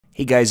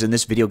Hey guys, in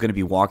this video, I'm going to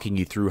be walking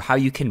you through how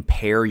you can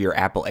pair your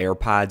Apple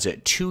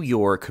AirPods to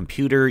your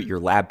computer, your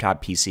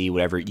laptop, PC,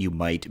 whatever you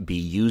might be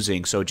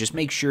using. So just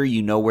make sure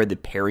you know where the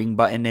pairing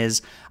button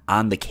is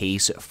on the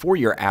case for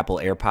your Apple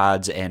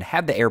AirPods and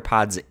have the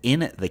AirPods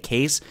in the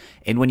case.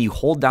 And when you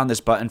hold down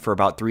this button for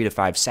about 3 to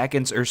 5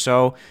 seconds or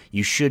so,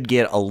 you should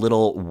get a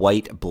little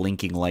white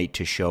blinking light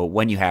to show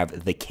when you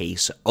have the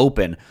case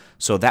open.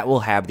 So that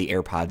will have the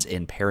AirPods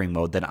in pairing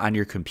mode. Then on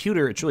your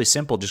computer, it's really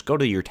simple. Just go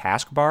to your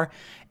taskbar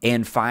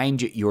and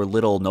find your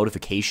little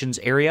notifications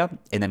area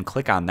and then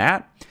click on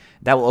that.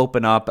 That will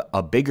open up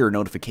a bigger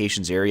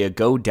notifications area.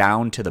 Go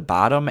down to the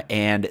bottom,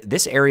 and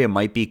this area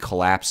might be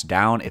collapsed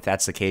down. If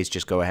that's the case,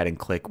 just go ahead and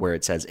click where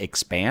it says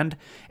expand,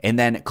 and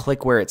then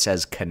click where it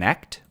says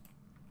connect.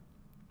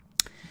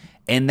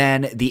 And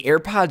then the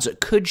AirPods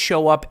could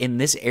show up in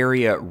this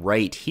area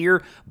right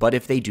here, but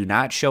if they do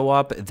not show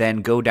up,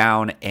 then go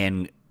down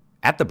and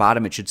at the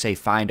bottom, it should say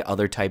find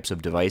other types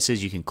of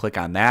devices. You can click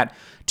on that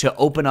to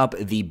open up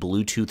the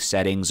Bluetooth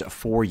settings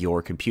for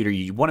your computer.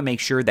 You want to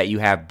make sure that you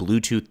have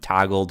Bluetooth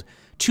toggled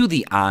to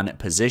the on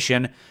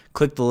position.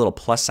 Click the little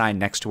plus sign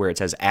next to where it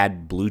says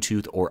add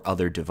Bluetooth or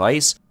other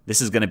device.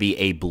 This is going to be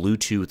a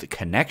Bluetooth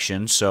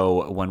connection.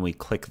 So when we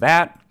click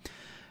that,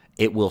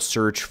 it will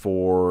search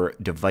for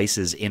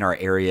devices in our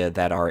area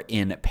that are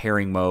in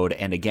pairing mode.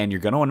 And again, you're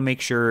going to want to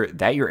make sure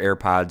that your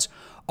AirPods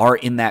are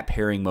in that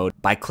pairing mode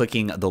by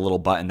clicking the little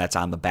button that's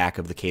on the back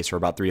of the case for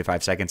about 3 to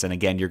 5 seconds. And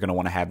again, you're going to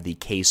want to have the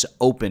case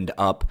opened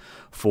up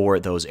for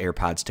those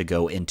AirPods to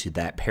go into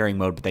that pairing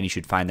mode. But then you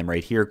should find them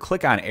right here.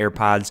 Click on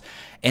AirPods,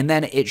 and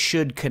then it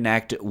should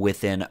connect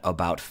within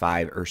about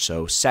 5 or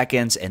so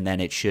seconds. And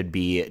then it should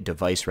be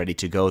device ready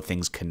to go,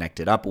 things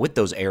connected up with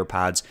those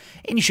AirPods,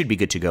 and you should be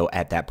good to go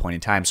at that point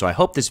in time. So I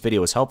hope this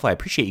video was helpful. I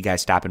appreciate you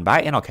guys stopping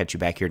by, and I'll catch you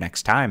back here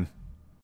next time.